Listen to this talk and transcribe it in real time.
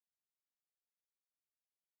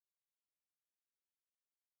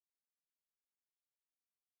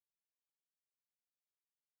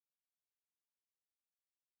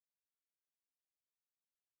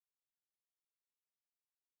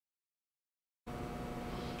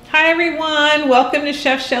Hi everyone, welcome to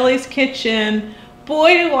Chef Shelley's Kitchen.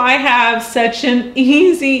 Boy, do I have such an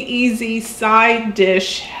easy side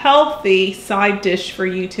dish, healthy side dish for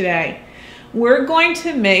you today. We're going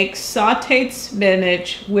to make sauteed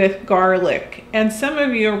spinach with garlic. And some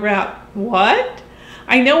of you are about, what?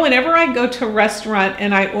 I know whenever I go to a restaurant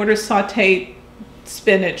and I order sauteed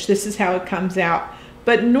spinach, this is how it comes out.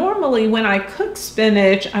 But normally when I cook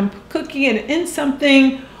spinach, I'm cooking it in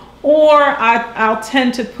something, or I'll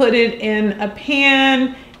tend to put it in a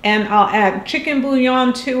pan and I'll add chicken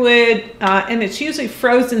bouillon to it, and it's usually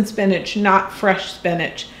frozen spinach, not fresh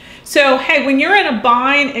spinach. So hey, when you're in a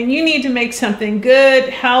bind and you need to make something good,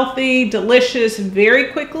 healthy, delicious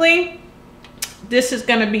very quickly, this is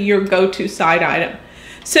going to be your go-to side item.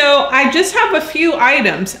 So I just have a few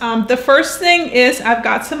items. The first thing is I've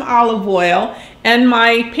got some olive oil, and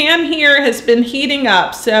my pan here has been heating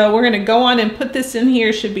up. So we're going to go on and put this in here.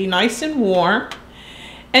 It should be nice and warm.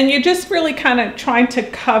 And you're just really kind of trying to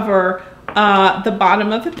cover the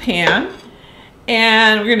bottom of the pan.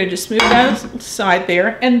 And we're going to just move that aside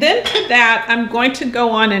there. And then to that, I'm going to go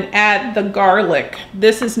on and add the garlic.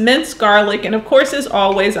 This is minced garlic. And of course, as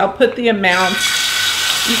always, I'll put the amount.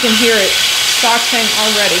 You can hear it sauteing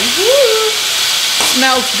already. Woo!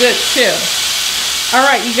 Smells good too. All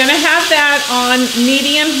right, you're gonna have that on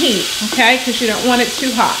medium heat, okay? Because you don't want it too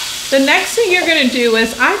hot. The next thing you're gonna do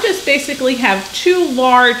is I just basically have 2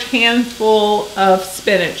 large handful of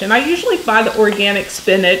spinach. And I usually buy the organic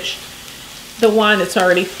spinach, the one that's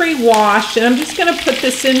already pre-washed. And I'm just gonna put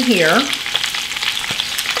this in here.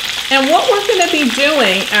 And what we're gonna be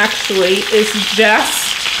doing actually is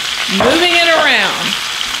just moving it around.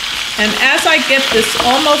 And as I get this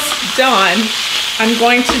almost done, I'm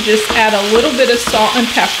going to just add a little bit of salt and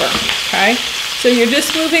pepper, okay? So you're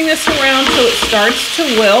just moving this around till it starts to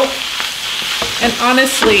wilt. And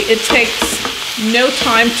honestly, it takes no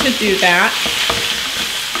time to do that.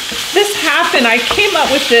 This happened, I came up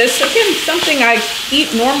with this, again, something I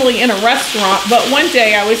eat normally in a restaurant, but one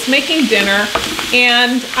day I was making dinner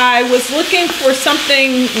and I was looking for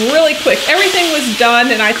something really quick. Everything was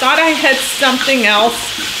done and I thought I had something else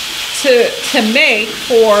to make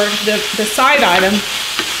for the side item.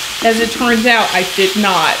 As it turns out, I did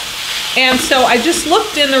not. And so I just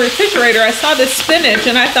looked in the refrigerator, I saw this spinach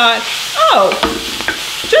and I thought, oh,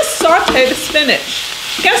 just saute the spinach.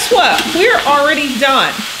 Guess what? We're already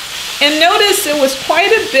done. And notice it was quite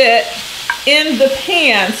a bit in the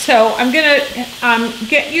pan. So I'm gonna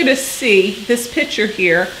get you to see this picture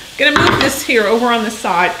here. I'm gonna move this here over on the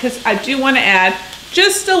side because I do want to add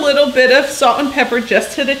just a little bit of salt and pepper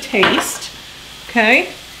just to the taste,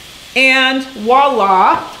 okay? And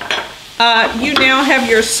voila, you now have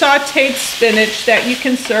your sauteed spinach that you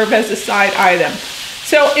can serve as a side item.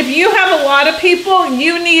 So if you have a lot of people,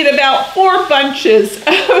 you need about 4 bunches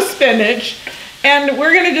of spinach. And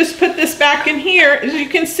we're gonna just put this back in here. As you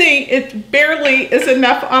can see, it barely is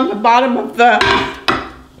enough on the bottom of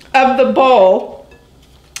the bowl.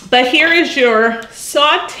 But here is your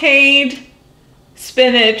sauteed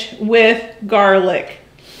spinach with garlic.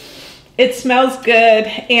 It smells good,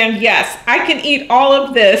 and yes, I can eat all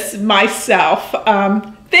of this myself.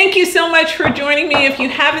 Thank you so much for joining me. If you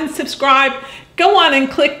haven't subscribed, go on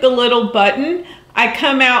and click the little button. I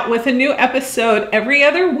come out with a new episode every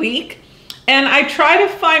other week, and I try to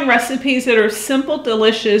find recipes that are simple,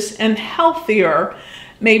 delicious, and healthier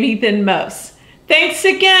maybe than most. Thanks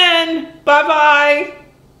again. Bye-bye.